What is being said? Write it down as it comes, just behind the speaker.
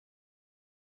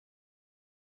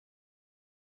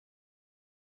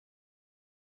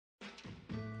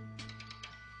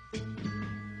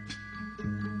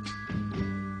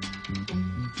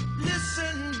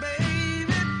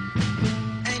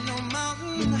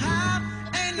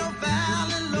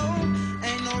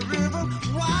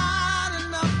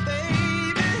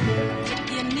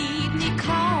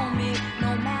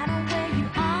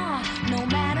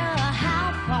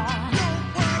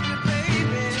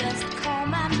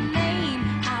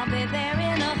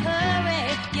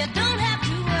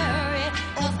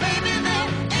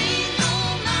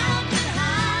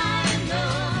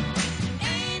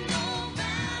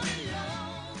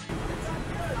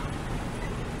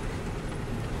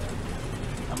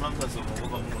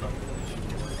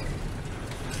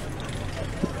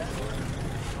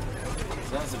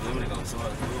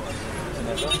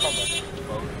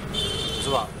是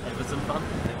吧？哎，不真棒，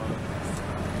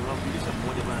我比什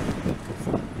么的吧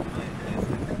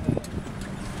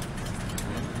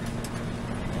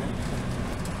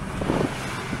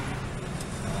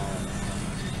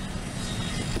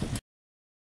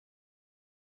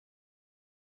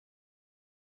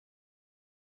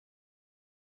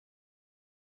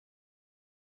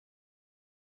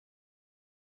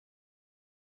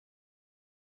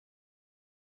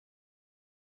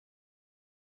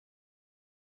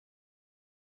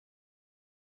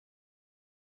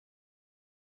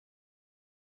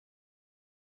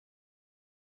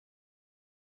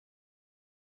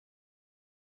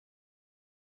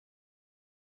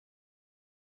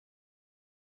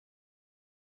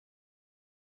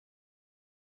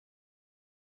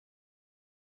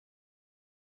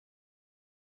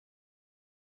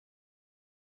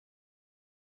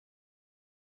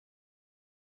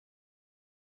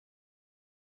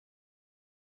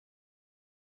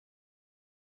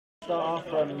？Start off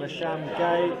from Masham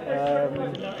Gate.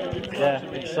 Yeah,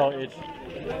 excited.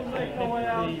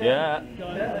 Yeah.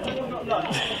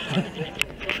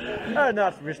 And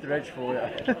that's Mr Edge for you.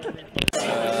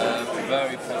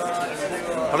 Very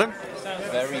positive. Pardon?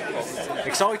 Very positive.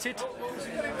 Excited?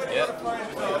 Yeah.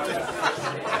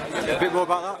 A bit more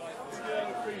about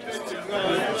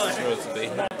Sure to be.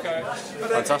 that?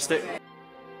 Fantastic.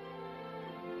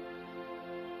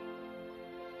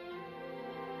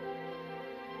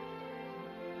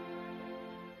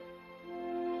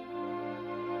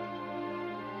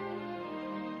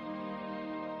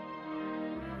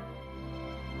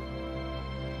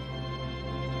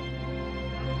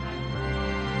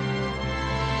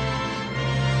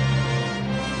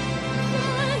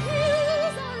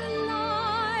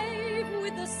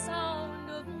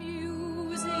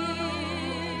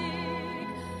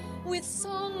 With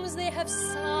songs they have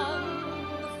sung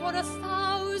for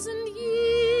 1,000 years.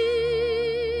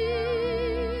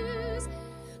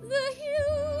 The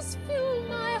hills fill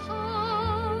my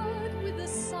heart with the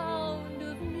sound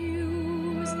of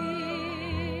music.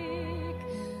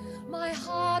 My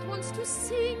heart wants to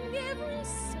sing every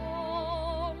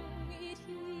song it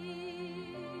hears.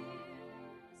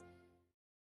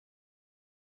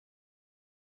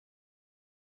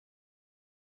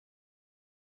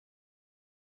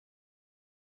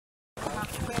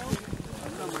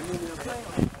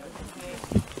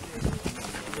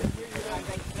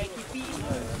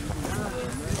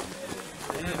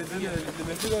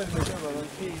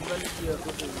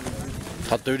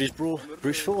 That dude is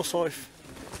Bruce Forsyth.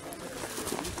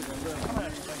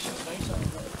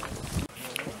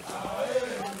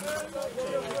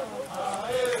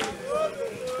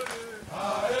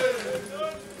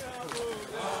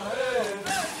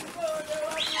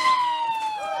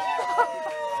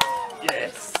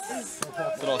 Yes.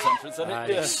 It's a nice entrance, isn't it?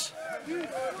 Nice. Yeah.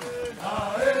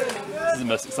 This is the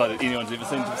most excited anyone's ever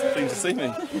seen to see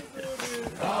me.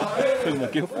 Including my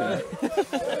girlfriend.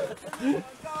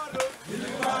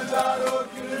 Kilimanjaro,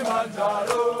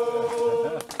 Kilimanjaro,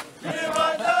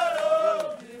 Kilimanjaro,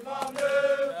 Kilimanjaro,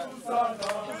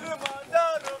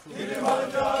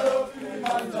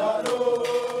 Kilimanjaro,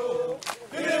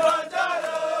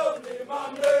 Kilimanjaro,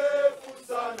 Limamre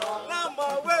Fusana, Lama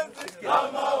Wenzi,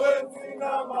 Lama Wenzi,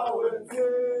 Lama Wenzi,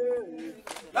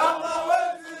 Lama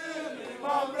Wenzi,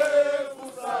 Limamre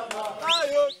Fusana,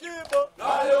 Nayo Kibo,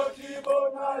 Nayo Kibo,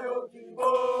 Nayo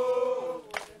Kibo.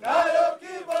 Nayo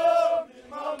kibo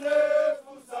mimamre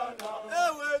fusana.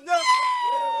 Ewe nyoka,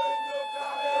 ewe nyoka,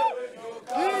 ewe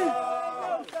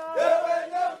nyoka, ewe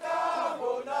nyoka,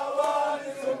 mbona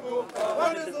wanizunguka,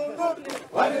 wanizunguka,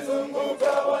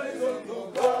 wanizunguka,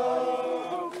 wanizunguka,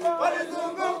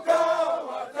 wanizunguka,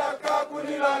 wataka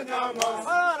kunila nyama.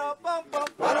 Pararampam,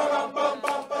 pararampam,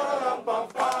 pararampam,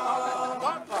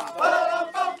 pararampam,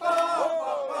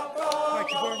 Thank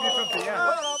you for me from the end.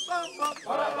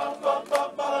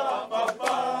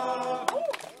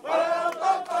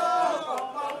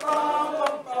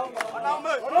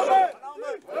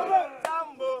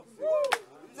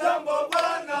 Jambo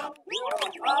bwana,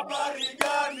 habari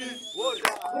gani?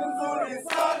 Nzuri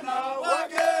sana,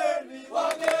 wageni,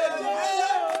 wageni,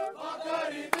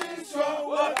 wakaribishwa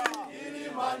wapi?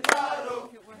 Kilimanjaro,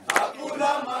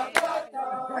 hakuna matata.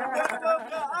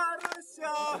 Kutoka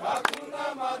Arusha, hakuna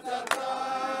matata.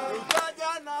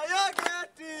 Ukaja na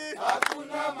yogeti,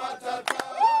 hakuna matata.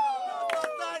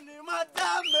 Watani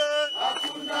matambe,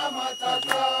 hakuna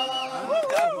matata.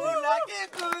 Chakula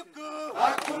kikuku,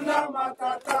 hakuna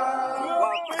matata.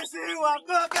 Wapishi wa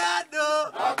kogado,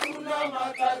 hakuna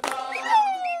matata.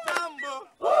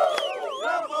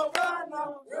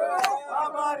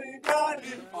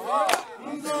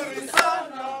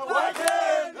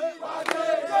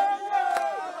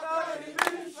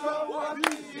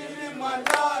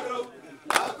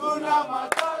 hakuna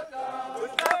matata.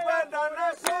 Utakwenda na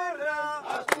shule,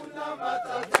 hakuna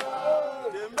matata.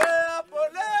 Tembea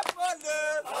pole pole,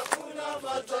 hakuna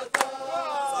matata.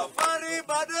 Safari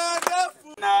bado ndefu.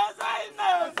 Zaina,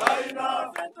 Zaina,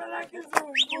 Santa la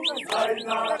kizungu.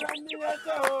 Zaina, Rania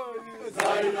Taoni.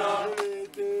 Zaina,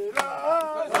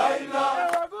 Zaina,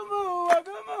 wagumu,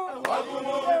 wagumu,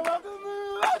 wagumu, wagumu,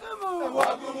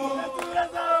 wagumu, wagumu,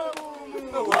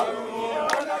 wagumu,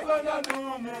 wanakwenda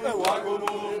numu,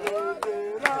 wagumu,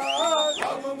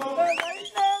 wagumu,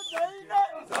 Zaina,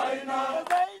 Zaina,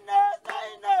 Zaina,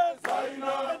 Zaina,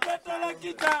 Zaina, Santa la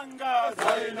kitanga.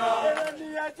 Zaina,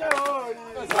 Rania Taoni.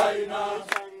 Zaina,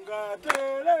 Shanga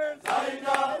tele.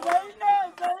 Zaina, Zaina,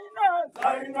 Zaina,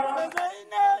 Zaina,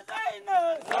 Zaina, Zaina,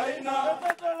 Zaina,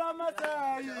 Santa la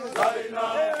Masai. Zaina,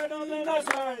 Zaina,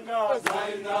 Zaina,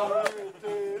 Zaina,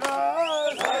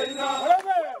 Zaina,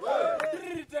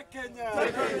 Kenya,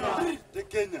 Kenya,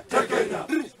 Kenya,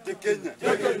 Kenya,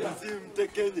 Kenya, Sim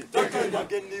Kenya, Kenya,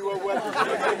 Kenya, wa watu,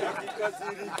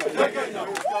 kikasirika, Kenya, Kenya,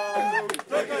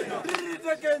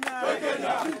 Kenya, Kenya,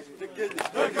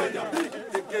 Kenya,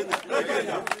 Kenya,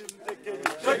 Kenya,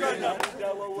 Kenya,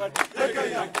 dawa watu,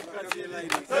 Kenya,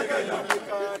 kikasirika, Kenya,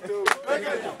 kato,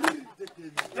 Kenya,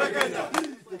 Kenya, Kenya,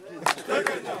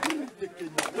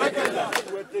 Kenya,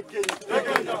 watu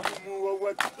Kenya, muwa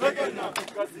watu, Kenya,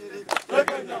 kikasirika,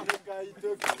 Kenya, kaito,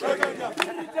 Kenya,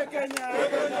 Kenya, Kenya.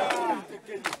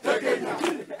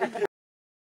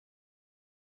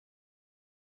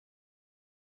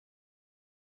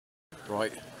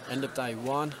 Right, end of day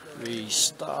one. We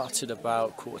started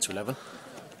about 11:15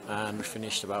 and we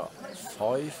finished about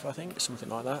 5, I think, something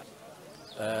like that.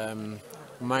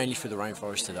 Mainly through the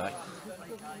rainforest today.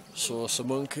 Saw some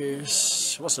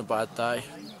monkeys. Wasn't a bad day.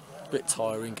 A bit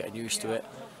tiring, getting used to it,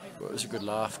 but it was a good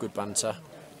laugh, good banter.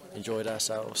 Enjoyed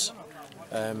ourselves.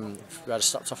 We had a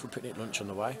stopped off for picnic lunch on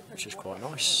the way, which was quite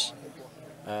nice.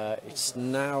 It's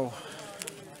now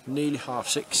nearly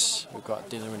 6:30. We've got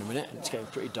dinner in a minute and it's getting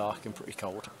pretty dark and pretty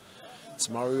cold.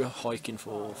 Tomorrow we're hiking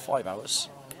for 5 hours,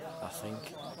 I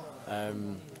think.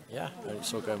 Yeah, and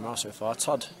it's all going well so far.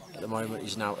 Todd at the moment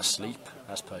is now asleep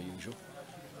as per usual,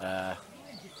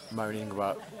 moaning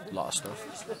about a lot of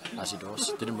stuff as he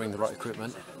does. Didn't bring the right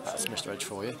equipment. That's Mr Edge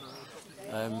for you.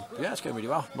 But yeah, it's going really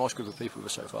well. Nice group of people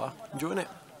with us so far. Enjoying it,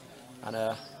 and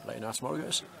let you know how tomorrow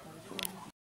goes.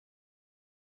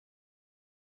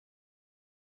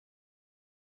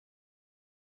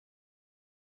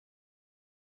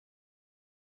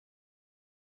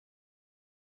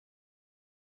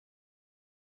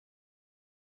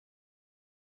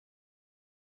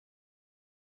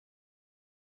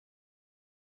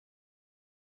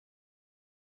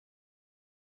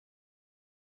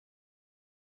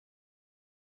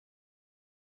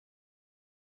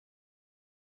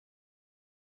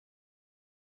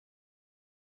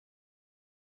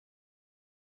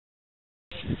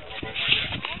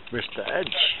 Mr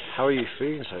Edge, how are you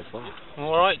feeling so far?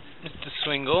 Alright, Mr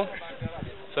Swingle.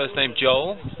 First name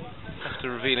Joel, after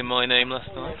revealing my name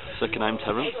last night. Second name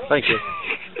Terence. Thank you.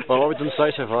 Well, what have we done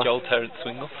today so far? Joel Terence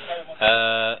Swingle.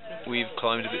 We've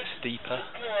climbed a bit steeper.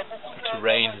 The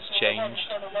terrain has changed.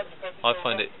 I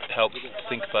find it helps to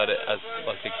think about it as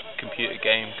like a computer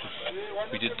game, because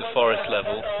we did the forest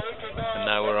level and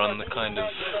now we're on the kind of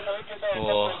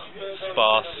more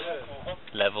sparse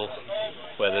level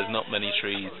where there's not many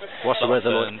trees. What's the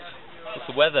weather like? What's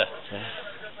the weather?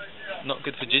 Yeah. Not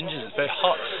good for gingers, it's very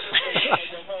hot.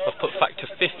 I've put factor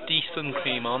 50 sun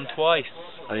cream on twice.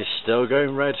 And he's still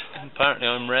going red. And apparently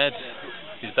I'm red.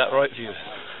 Is that right, viewers?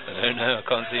 I don't know, I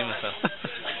can't see myself.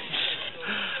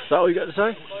 Is that all you got to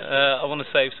say? I want to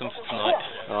save some for tonight.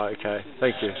 Alright, okay.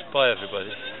 Thank you. Bye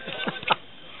everybody.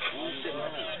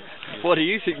 What do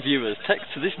you think, viewers? Text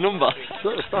to this number.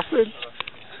 Stop him.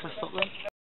 Stop them.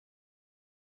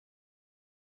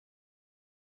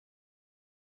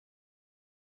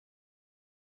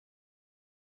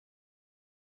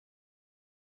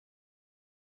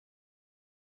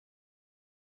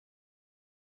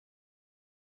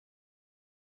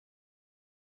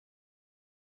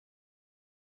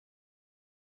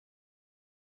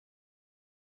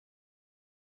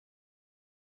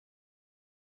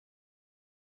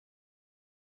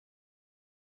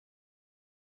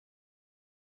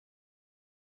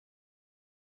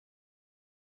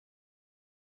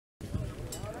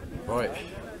 Right,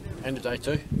 end of day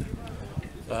 2.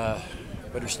 Where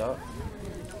do we start?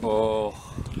 Oh,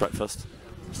 breakfast.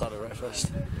 Started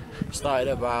breakfast. Started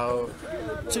about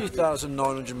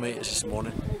 2,900 metres this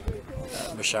morning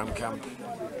at Masham camp.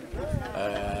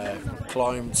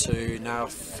 Climbed to now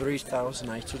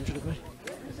 3,800 of me.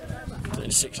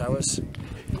 In 6 hours.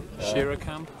 Shearer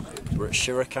camp? We're at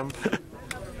Shira camp.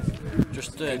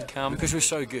 Just camp. because we're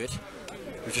so good,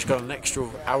 we've just got an extra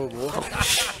hour walk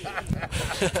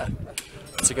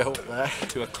to go up there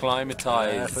To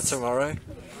acclimatise. for tomorrow.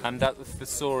 And at the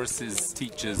thesaurus's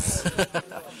teachers.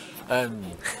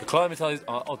 Acclimatise.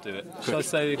 I'll do it. Shall I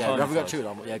say Yeah, we haven't got acclimatise? too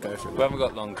long, but yeah, go for it. We haven't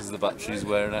got long because the battery's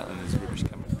wearing out on this rubbish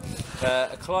camera.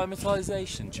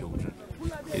 Acclimatisation, children,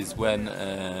 is when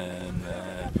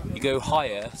you go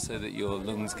higher so that your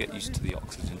lungs get used to the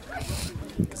oxygen.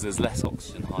 Because there's less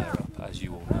oxygen higher up, as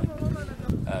you all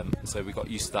know. So we got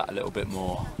used to that a little bit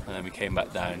more, and then we came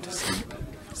back down to sleep.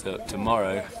 So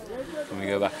tomorrow, when we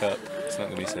go back up, it's not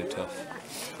going to be so tough.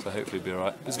 So hopefully it'll be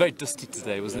alright. It was very dusty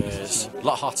today, wasn't it? It's a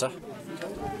lot hotter.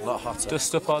 A lot hotter.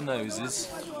 Dust up our noses.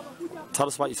 Tell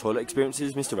us about your toilet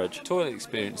experiences, Mr Edge. Toilet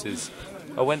experiences.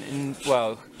 I went in,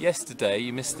 well, yesterday,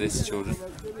 you missed this, children.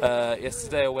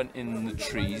 Yesterday I went in the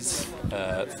trees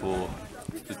for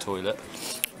the toilet.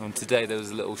 And today there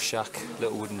was a little shack,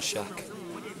 little wooden shack.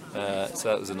 So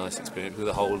that was a nice experience with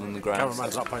a hole in the ground.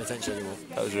 Cameraman's not paying attention anymore.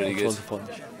 That was really good.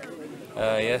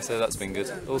 Yeah, so that's been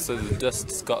good. Also the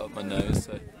dust's got up my nose,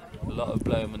 so a lot of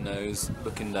blowing my nose,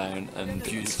 looking down, and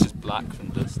it's just black from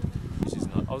dust, which is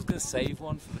nice. I was going to save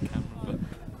one for the camera, but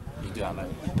You do that, mate.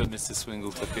 Mr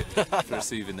Swingle took it for a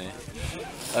souvenir.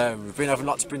 We've been having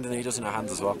lots of pins and needles in our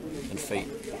hands as well, and feet,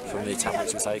 from the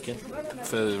tablets we're taking.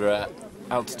 For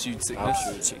altitude sickness.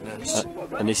 Altitude sickness.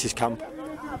 And this is camp.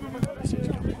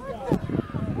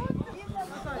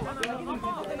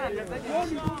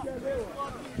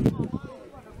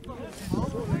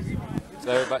 So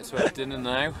we're back to our dinner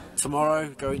now. Tomorrow,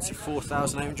 going to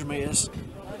 4,800 metres,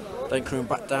 then coming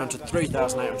back down to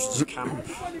 3,800 to camp,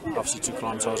 obviously to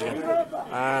acclimatise again.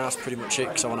 And that's pretty much it,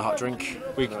 because I want a hot drink.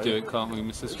 We can do it, can't we,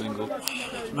 Mr Swingle?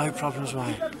 No problems,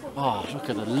 mate. Oh, look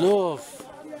at the love.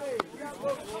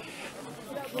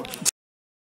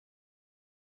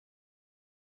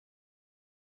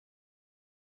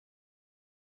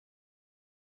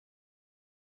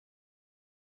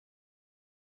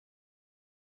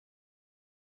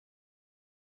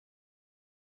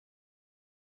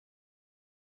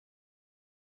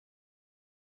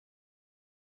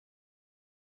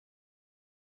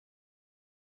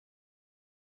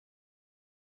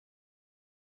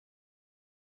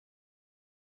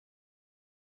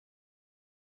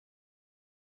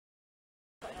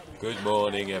 Good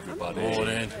morning, everybody.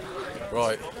 Morning.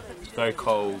 Right, It's very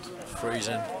cold.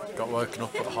 freezing. Got woken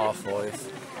up at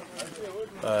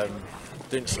 5:30.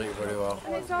 Didn't sleep very well.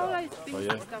 Oh,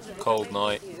 yeah. Cold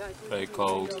night. Very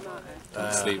cold.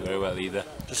 Didn't sleep very well either.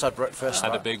 Just had breakfast.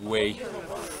 Had a big wee.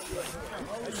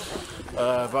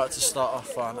 About to start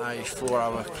off on a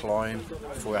 4-hour climb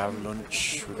before we have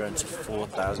lunch. We're going to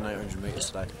 4,800 metres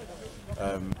today.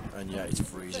 And yeah, it's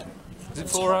freezing. Is it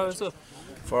 4 hours up?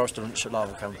 4 hours to lunch at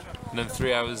Lava Camp. And then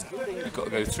 3 hours, we've got to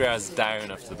go 3 hours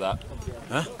down after that.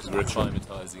 Huh? Because we're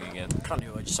acclimatising again. Can't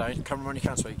hear what you're saying. Cameraman, you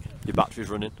can't speak. Your battery's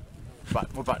running. My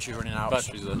battery's running out.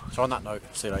 Batteries are. So on that note,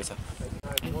 see you later.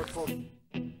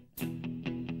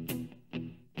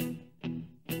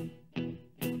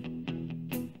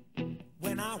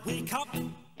 When I wake up,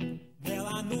 well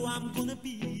I know I'm gonna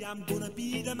be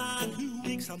the man who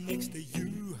wakes up next to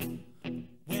you.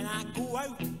 When I go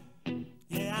out,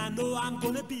 yeah I know I'm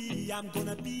gonna be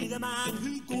the man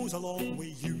who goes along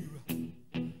with you.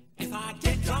 If I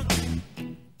get drunk,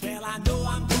 well I know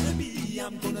I'm gonna be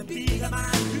the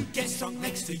man who gets drunk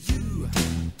next to you.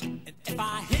 And if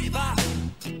I haver,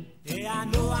 yeah I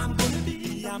know I'm gonna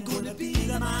be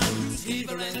the man who's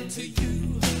havering to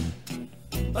you.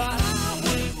 But I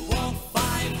would walk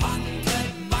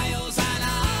 500 miles and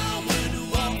I would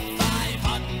walk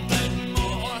 500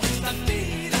 more to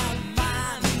be the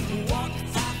man who walked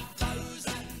 1,000 miles.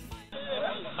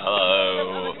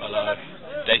 Hello. Hello.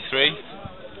 Day 3?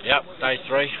 Yep, day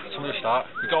 3. From the start.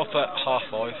 We got up at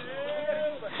 5:30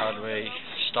 and we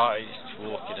started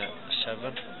walking at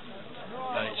 7.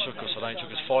 And it took us 5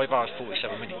 hours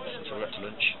 47 minutes until we got to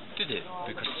lunch. Did it?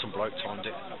 Because some bloke timed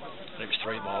it. And it was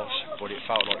 3 miles, but it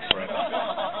felt like forever.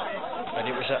 And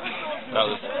it was at That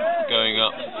was going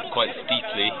up quite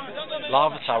steeply.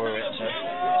 Lava Tower we went to,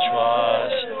 which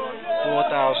was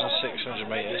 4,600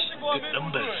 metres. Good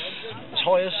numbers. As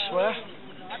high as where?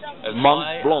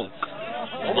 Mont Blanc.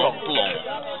 Mont Blanc.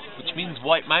 Which means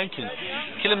White Mountain.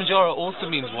 Kilimanjaro also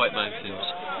means White Mountains.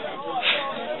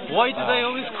 Why do they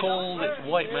always call it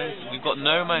White Mountain? We've got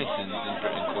no mountains in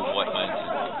Britain called White Mountain.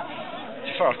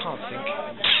 Sorry, I can't think.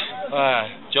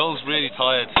 Joel's really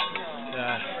tired.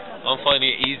 Yeah. I'm finding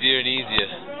it easier and easier.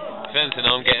 If anything,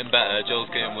 I'm getting better, Joel's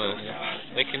getting worse.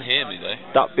 They can hear me though.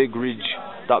 That big ridge,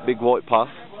 that big white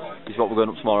path is what we're going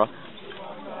up tomorrow.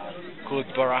 called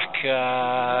Barack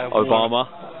Obama.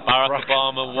 Barack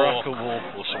Obama War. Barack War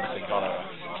or something, I don't know.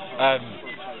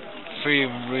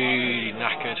 Feeling really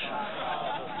knackered.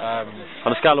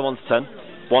 On a scale of 1 to 10,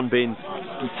 1 being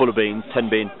full of beans, 10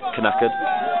 being knackered.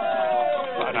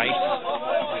 About an 8.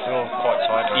 I feel quite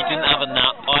tired. You didn't have a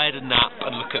nap. I had a nap,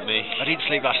 and look at me. I didn't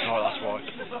sleep last night, that's why.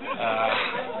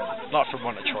 Not from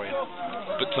one to try it.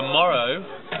 But tomorrow,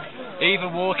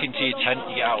 Even walking to your tent,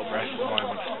 you get out of breath at the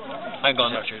moment. hang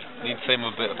on, I need to say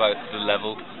a bit about the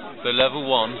level. The level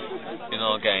 1 in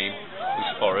our game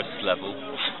was forest level.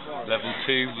 Level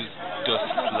 2 was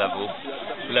dust level.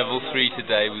 Level 3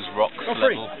 today was rocks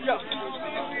level.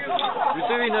 We're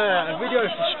doing a video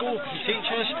for school for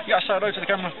teachers. You gotta say hello to the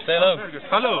camera. Say hello.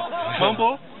 Hello,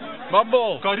 Mambo.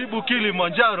 Mambo! Karibu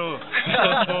Kilimanjaro.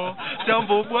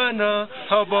 Jambo bwana,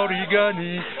 habari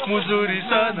gani? Mzuri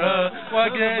sana.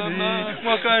 Wageni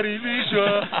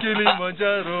wakaribishwa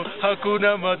Kilimanjaro.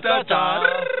 Hakuna matata.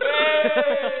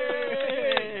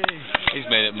 He's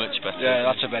made it much better. Yeah,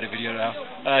 that's a better video now.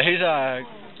 He's our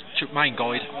main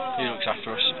guide. He looks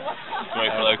after us.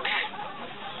 Great bloke.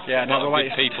 Yeah, now we're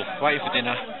Good people. waiting for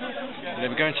dinner. And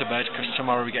then we're going to bed because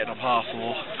tomorrow we're getting up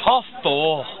 4:30.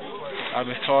 4:30. And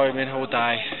we're climbing all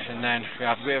day, and then we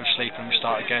have a bit of a sleep and we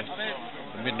start again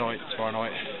at midnight tomorrow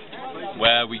night.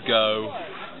 Where we go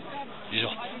is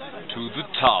up to the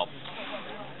top.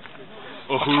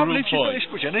 I can't believe you've got this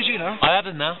much energy now. I had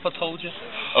a nap, I told you.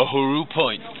 Uhuru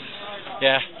Point.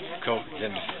 Yeah, cool.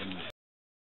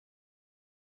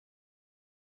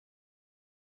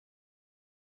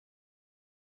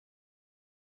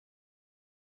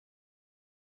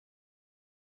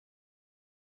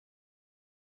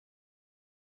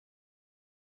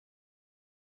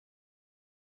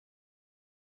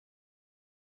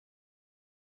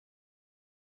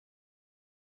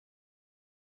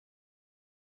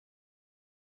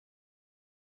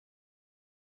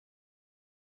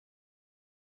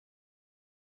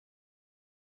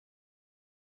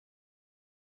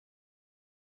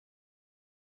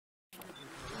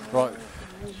 Right,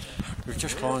 we've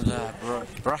just climbed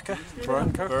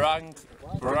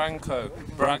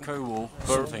Barranco wall,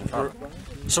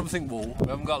 something wall. We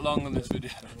haven't got long on this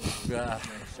video. Yeah,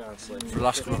 for the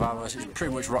last couple of hours, it's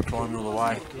pretty much rock climbing all the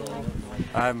way.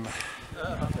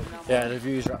 Yeah, the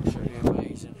views are absolutely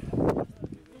amazing.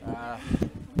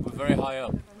 We're very high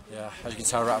up. Yeah, as you can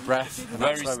tell, we're out of breath. And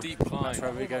Very steep climb. That's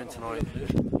where we're going tonight,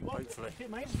 hopefully.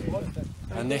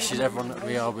 And this is everyone that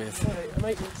we are with.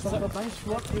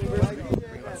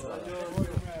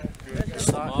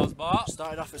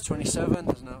 Started off as 27,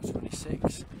 there's now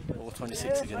 26, or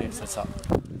 26 again, it's the top.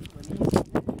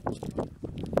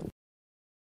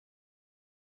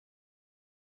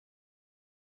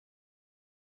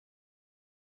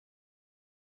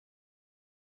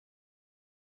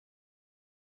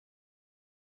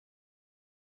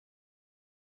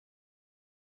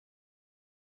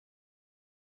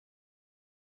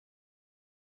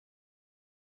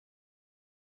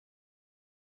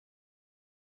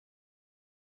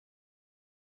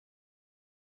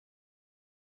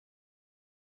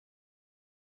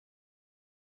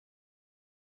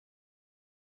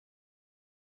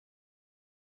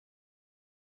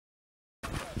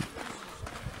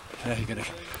 Yeah, you're going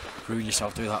to ruin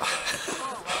yourself, do that.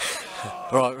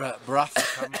 Right, Baraf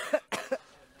camp.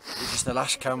 This is the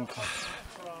last camp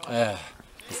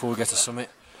before we get to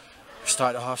summit. We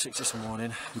started at 6:30 this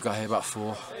morning, we got here about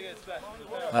 4.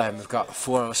 We've got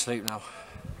 4 hours sleep now.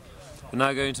 We're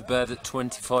now going to bed at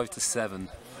 25 to 7.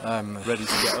 Ready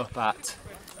to get up at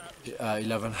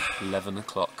 11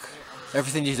 o'clock.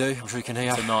 Everything you do, I'm sure you can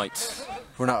hear. Tonight.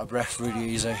 Run out of breath really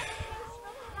easy.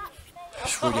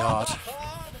 It's really hard.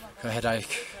 Got a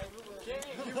headache.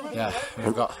 Yeah,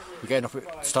 we're getting up,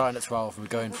 starting at 12, we're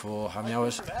going for how many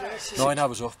hours? 9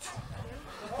 hours up.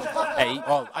 8.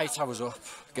 Oh, 8 hours up,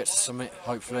 get to the summit,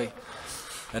 hopefully.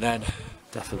 And then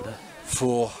definitely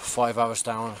 4-5 hours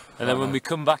down. And then when we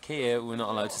come back here, we're not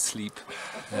allowed to sleep.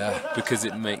 Yeah. Because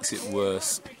it makes it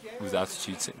worse with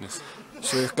altitude sickness.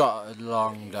 So we've got a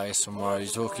long day somewhere.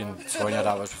 He's talking 20 odd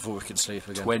hours before we can sleep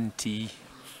again. 20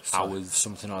 hours.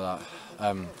 Something like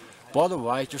that. By the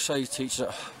way, just so you teach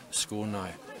at school now,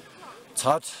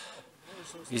 Todd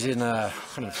is in I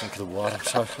can't even think of the word,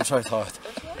 I'm so tired.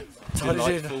 Todd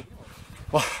is in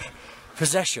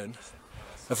possession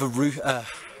of a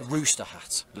rooster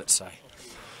hat, let's say.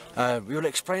 We will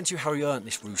explain to you how he earned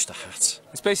this rooster hat.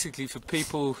 It's basically for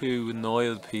people who annoy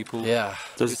other people. Yeah.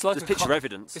 There's picture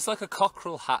evidence. It's like a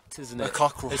cockerel hat, isn't it? A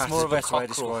cockerel hat. It's more of a better way of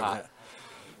cockerel describing hat. it.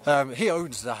 He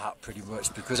owns the hat pretty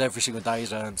much because every single day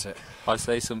he's earned it. I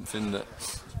say something that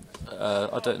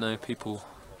I don't know. People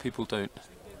don't.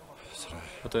 Sorry.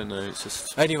 I don't know, it's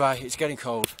just... Anyway, it's getting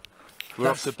cold. We're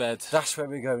off to bed. That's where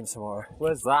we're going tomorrow.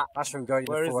 Where's that? That's where we're going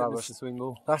in the 4 hours. Mr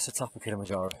Swingle? That's the top of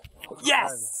Kilimanjaro.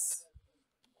 Yes!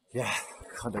 Yeah,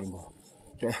 can't do anymore.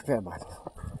 Yeah, man.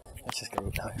 Let's just get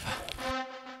it over.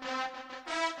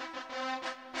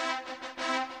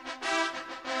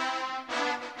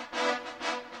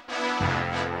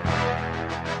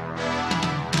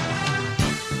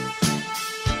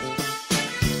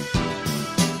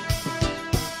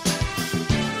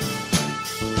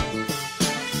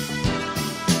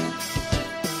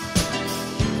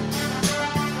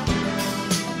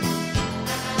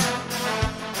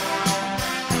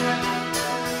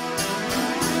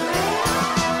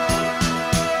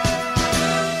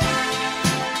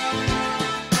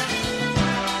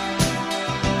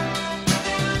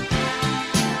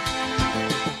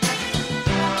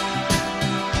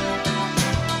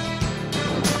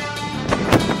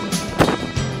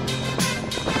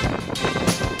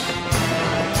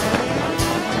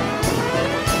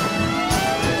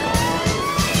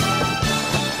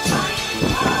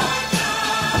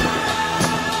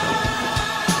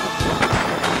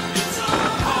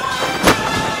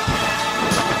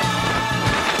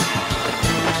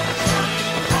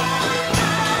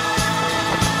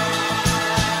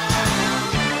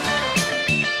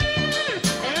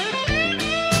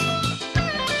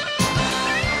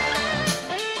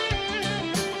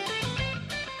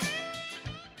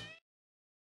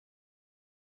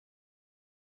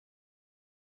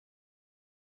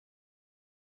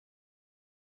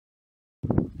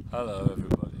 Hello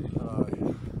everybody. Hello.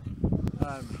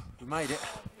 We made it.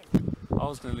 I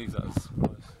was going to leave that as a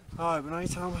surprise. Alright, but now you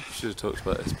tell me. Should have talked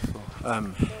about this before.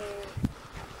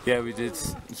 Yeah, we did.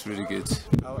 It's really good.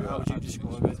 How would you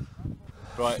describe it?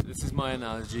 Right, this is my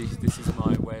analogy. This is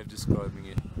my way of describing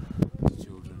it to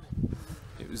children.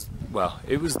 It was, well,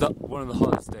 it was one of the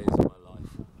hardest days of my life.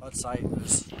 I'd say it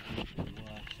was.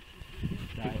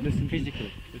 Listen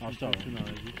physically.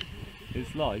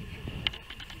 It's like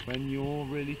when you're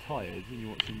really tired and you're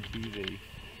watching TV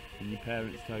and your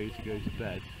parents tell you to go to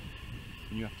bed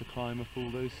and you have to climb up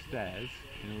all those stairs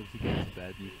in order to get to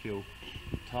bed and you feel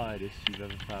the tiredest you've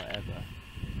ever felt ever.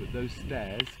 But those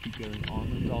stairs keep going on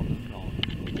and on and on.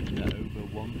 They're over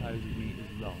 1,000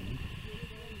 metres long,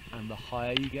 and the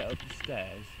higher you get up the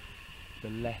stairs, the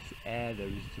less air there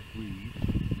is to breathe,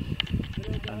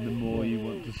 and the more you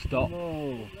want to stop.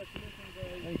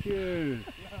 Thank you.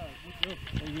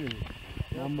 Thank you.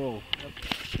 Mambo.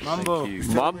 Mambo. Thank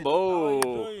you.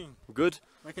 Mambo. Good.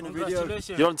 Making a video.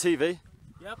 You're on TV.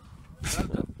 Yep.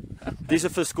 These are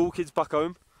for school kids back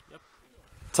home. Yep.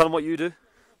 Tell them what you do.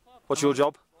 What's your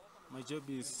job? My job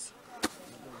is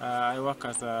I work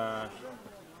as a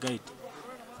guide.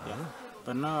 Yeah.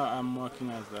 But now I'm working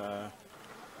as a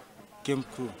camp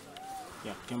crew.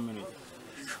 Yeah, camp manager.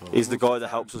 Cool. He's the guy that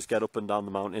helps us get up and down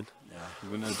the mountain. Yeah, we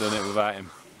wouldn't have done it without him.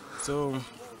 So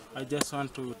I just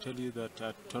want to tell you that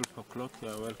at 12 o'clock you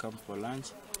are welcome for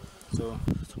lunch. So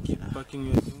keep packing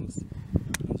your things.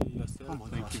 Enjoy yourself.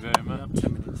 Thank you very much. Yep.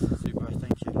 10 minutes. Super,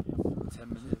 thank you. 10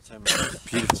 minutes. 10 minutes.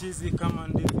 Beautiful. Cheesy, come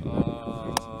and live.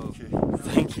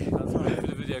 Thank you. That's all for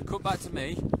the video. Cut back to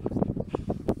me.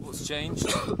 What's changed?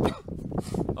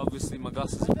 Obviously my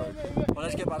glasses are broken. Well,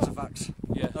 let's get back to facts.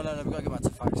 Yeah. No, we've got to get back to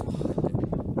facts.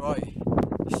 Right.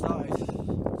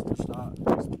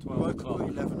 We woke up at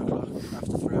 11 o'clock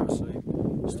after 3 hours sleep.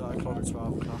 Started climbing at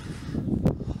 12 o'clock.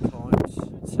 Climbed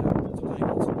till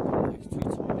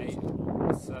 8,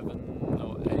 7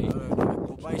 or 8.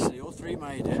 But basically all three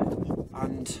made it,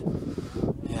 and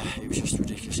yeah, it was just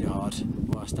ridiculously hard.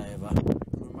 Worst day ever.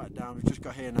 Coming back down, we've just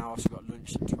got here now, so we've got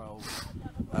lunch at 12.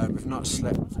 We've not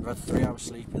slept, we've had 3 hours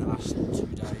sleep in the last 2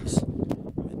 days,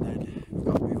 and then we've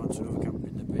got to move on to another camp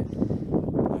in a bit.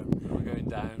 We're going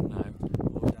down now.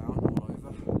 All down, all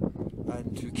over.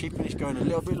 And we're keeping this going a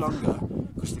little bit longer,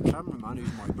 because the cameraman,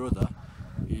 who's my brother,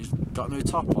 he's got no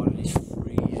top on and he's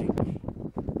freezing.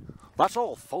 That's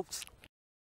all, folks.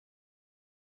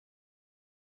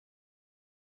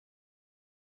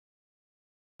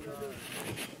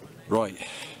 Right,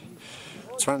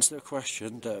 to answer the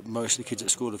question that most of the kids at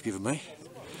school have given me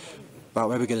about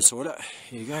where we're going to toilet,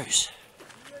 here goes.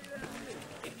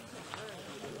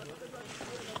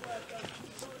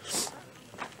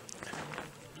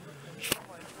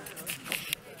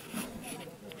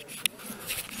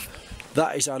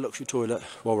 That is our luxury toilet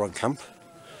while we're on camp.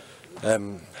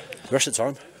 The rest of the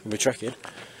time, when we're trekking,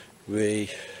 we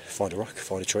find a rock,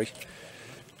 find a tree,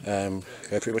 go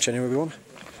pretty much anywhere we want.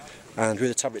 And with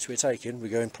the tablets we're taking, we're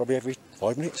going probably every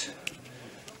 5 minutes.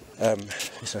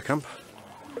 It's our camp.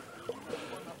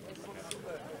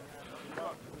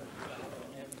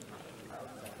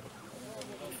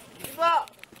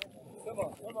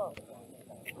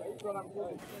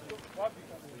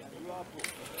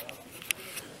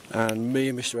 And me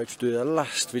and Mr Edge will do the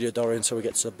last video diary until we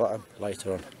get to the bottom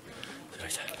later on. See you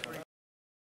later.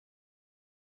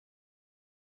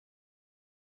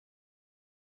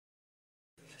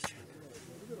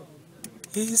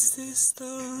 Is this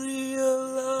the real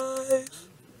life?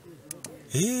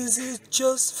 Is it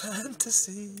just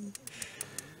fantasy?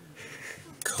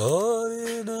 Caught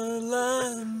in a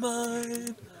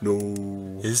landmine.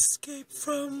 No. Escape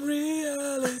from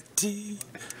reality.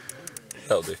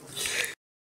 That'll do.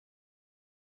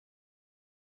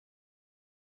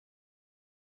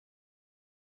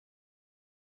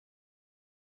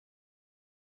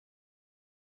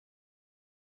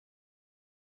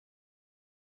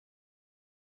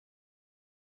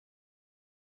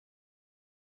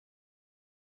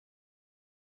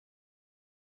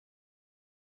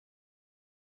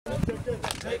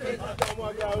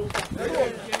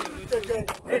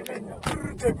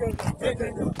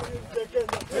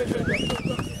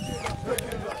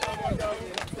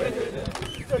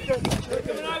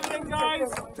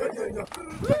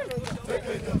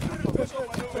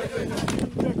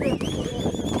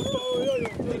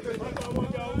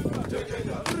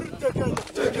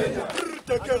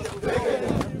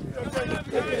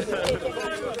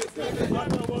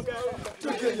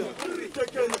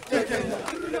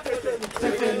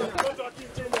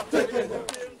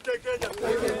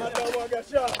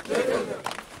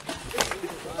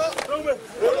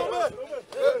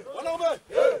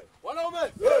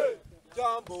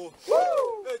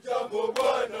 Jambo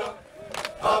bwana,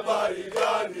 habari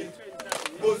gani?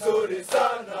 Mzuri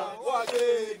sana,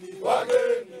 wageni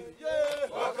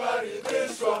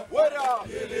wakaribishwa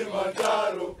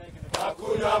Kilimanjaro,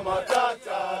 hakuna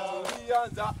matata.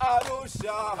 Tulianza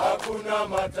Arusha, hakuna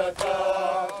matata.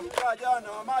 Tukaja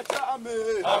na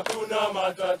Machame, hakuna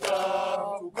matata.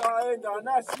 Tukaenda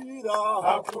na Shira,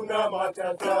 hakuna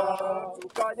matata.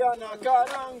 Tukaja na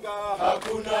Karanga,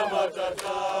 hakuna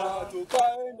matata.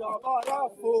 Tukaenda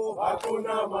Barafu,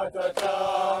 hakuna matata.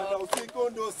 Na usiku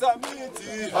ndo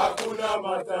Samiti, hakuna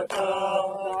matata.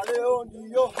 Na leo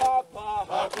ndiyo hapa,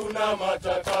 hakuna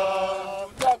matata.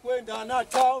 Tutakwenda na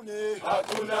Tauni,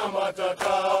 hakuna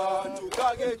matata.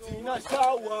 Tukageti na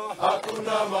Shawa,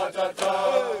 hakuna matata.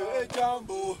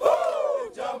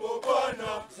 Jambo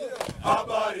bwana,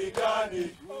 habari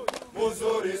gani?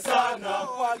 Mzuri sana,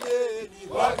 wageni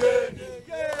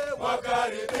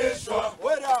wakaribishwa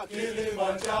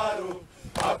Kilimanjaro,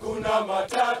 hakuna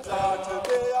matata.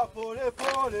 Tembea pole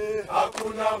pole,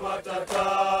 hakuna matata.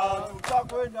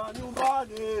 Tutakwenda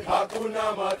nyumbani,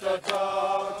 hakuna matata.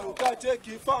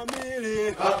 Tukacheki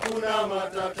famili, hakuna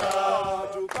matata.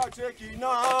 Tukacheki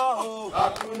nao,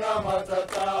 hakuna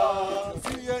matata.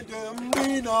 Tusiende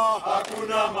Mlina,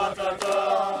 hakuna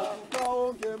matata.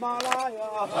 Tukaonge Malaya,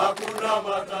 hakuna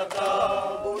matata.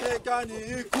 Onekani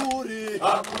Ikuri,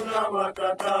 hakuna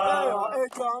matata.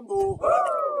 Jambo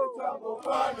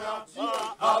bwana,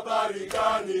 habari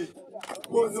gani?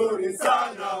 Mzuri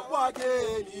sana,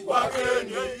 wageni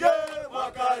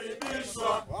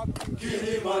wakaribishwa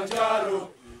Kilimanjaro,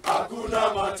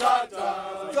 hakuna matata.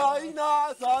 Zaina,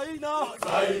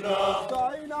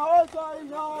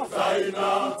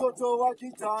 mtoto wa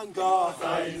Kitanga,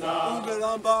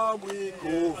 umelamba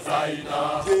mwiko.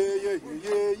 Zaina,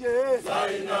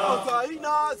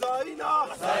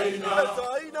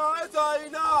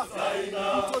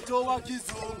 mtoto wa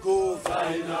Kizungu,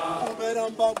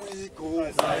 umelamba mwiko.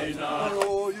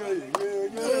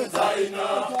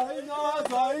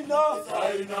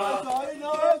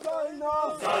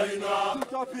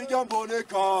 Tutapiga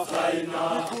mboneka,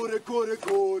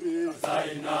 kore.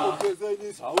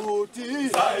 Ongezeni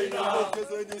sauti,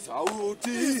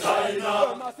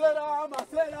 masera.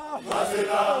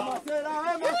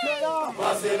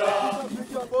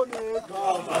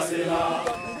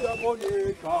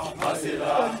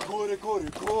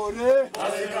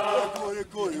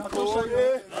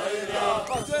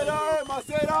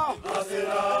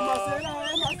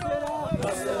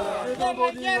 Tutapiga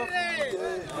mboneka,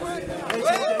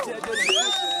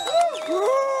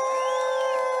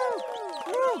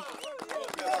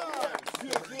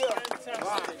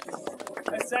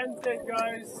 Asante,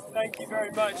 guys. Thank you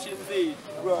very much indeed.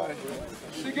 Right.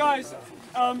 So, guys,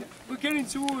 we're getting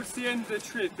towards the end of the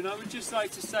trip, and I would just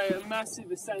like to say a massive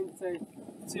asante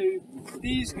to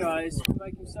these guys for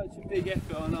making such a big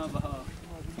effort on our behalf.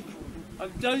 I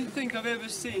don't think I've ever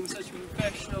seen such a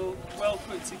professional, well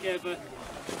put together,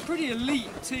 pretty elite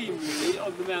team really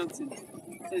on the mountain.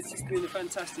 So it's just been a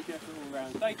fantastic effort all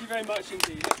round. Thank you very much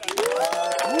indeed. As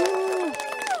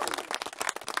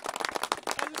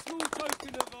a small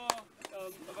token of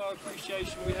our our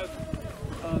appreciation, we have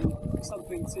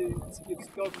something to give to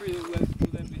Godfrey that will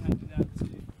then be handed out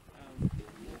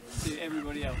to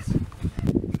everybody else.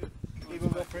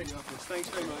 Thanks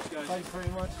very much, guys. Thanks very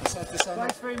much.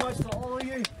 Thanks very much to all of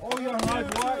you, all your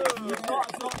hard work. You've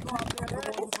got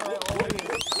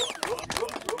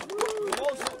We've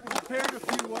also prepared a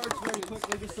few words very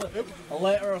quickly, just a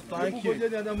letter of thank you.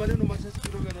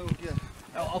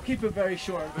 I'll keep it very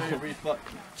short and very brief, but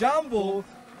Jambo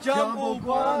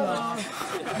Bwana.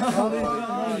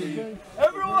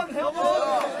 Everyone help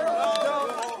us!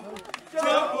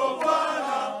 Jambo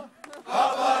Bwana,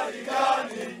 habari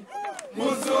gani?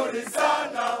 Mzuri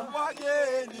sana.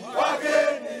 Wageni,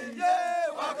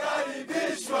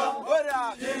 wakaribishwa.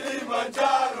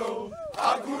 Kilimanjaro,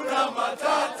 hakuna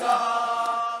matata.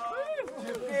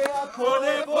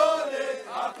 Pole pole,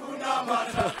 hakuna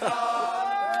matata.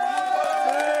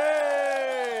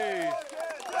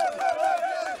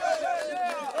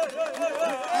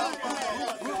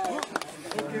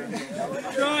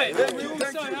 Right,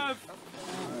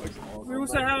 we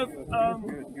also have a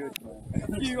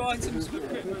few items of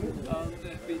equipment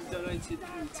that have been donated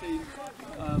from the team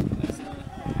as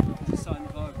a sign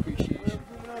of our appreciation.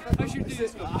 How should we do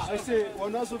this?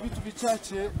 Wanazo vitu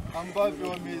vichache ambavyo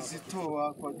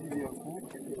wamezitoa kwa ajili ya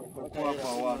kuwapa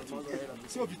watu.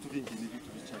 Sio vitu vingi, ni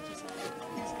vitu vichache sana.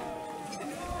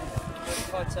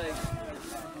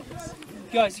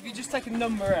 Guys, if you just take a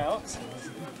number out,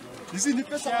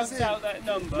 shout out that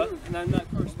number, and then that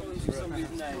corresponds to somebody's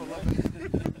name.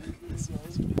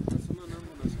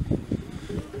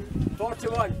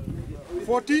 41.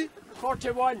 40?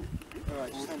 41.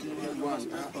 Alright,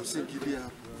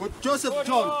 but Joseph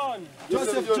John.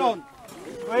 Joseph John.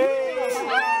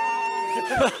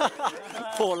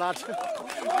 Poor lad.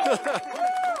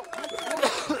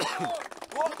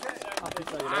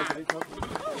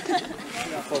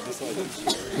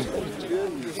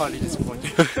 Finally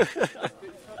disappointed.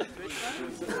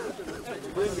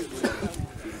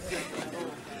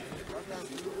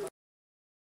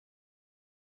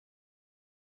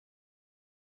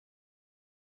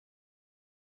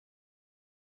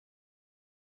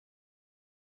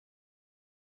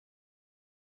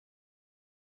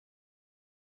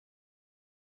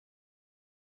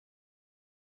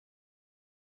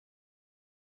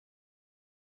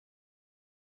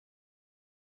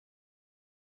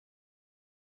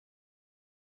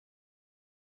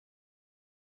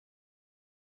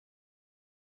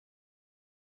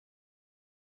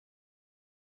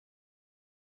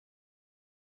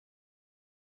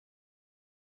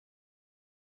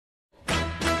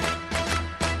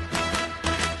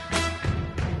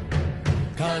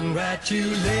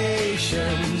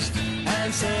 Congratulations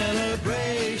and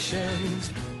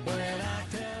celebrations when I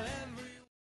tell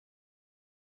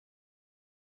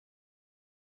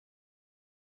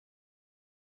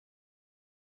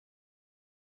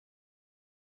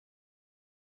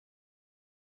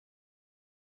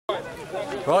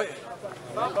everyone. Right,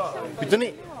 we've done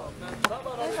it.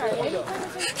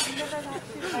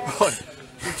 Right,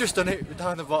 we've just done it. We're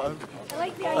down the bottom.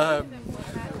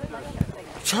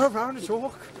 Turn around and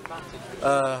talk.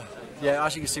 Yeah,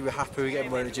 as you can see, we're happy. We're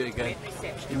getting more energy again.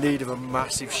 In need of a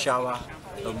massive shower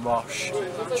and wash.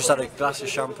 Just had a glass of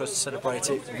shampoo to celebrate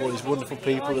it with all these wonderful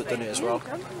people that done it as well.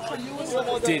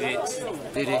 Did it.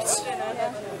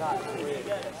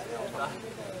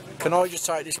 Can I just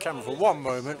take this camera for one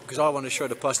moment, because I want to show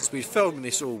the person that's been filming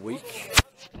this all week.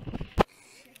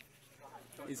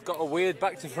 He's got a weird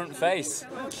back to front face.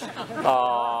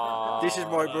 This is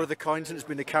my brother Kyneton, has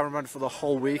been the cameraman for the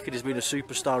whole week and he's been a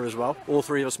superstar as well. All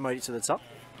three of us made it to the top.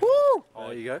 Woo!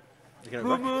 There you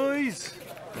go. Boys!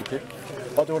 Thank you.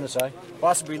 What do you want to say?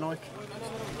 What's it been like?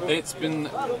 It's been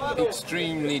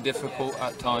extremely difficult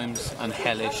at times and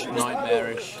hellish,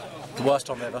 nightmarish. The worst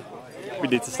time ever. We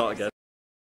need to start again.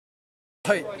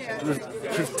 Right,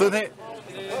 we've done it.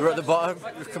 We're at the bottom.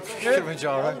 We've completed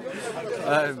Kilimanjaro.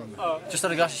 Just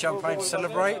had a glass of champagne to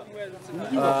celebrate.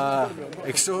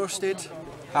 Exhausted,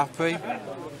 happy,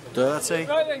 dirty,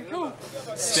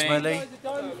 smelly.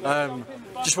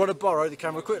 Just want to borrow the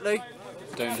camera quickly.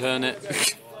 Don't turn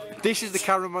it. This is the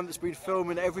cameraman that's been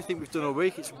filming everything we've done all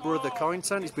week. It's brother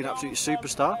Kyneton. He's been an absolute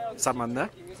superstar. It's that man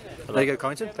there. Hello. There you go,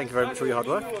 Kyneton. Thank you very much for your hard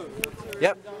work.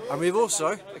 Yep. And we've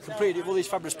also completed with all these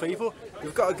fabulous people.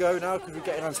 We've got to go now because we're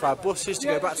getting onto our buses to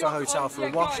go back to our hotel for a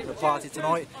wash at the party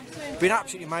tonight. It's been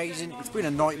absolutely amazing. It's been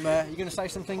a nightmare. Are you going to say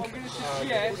something?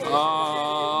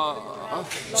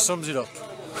 Sums it up.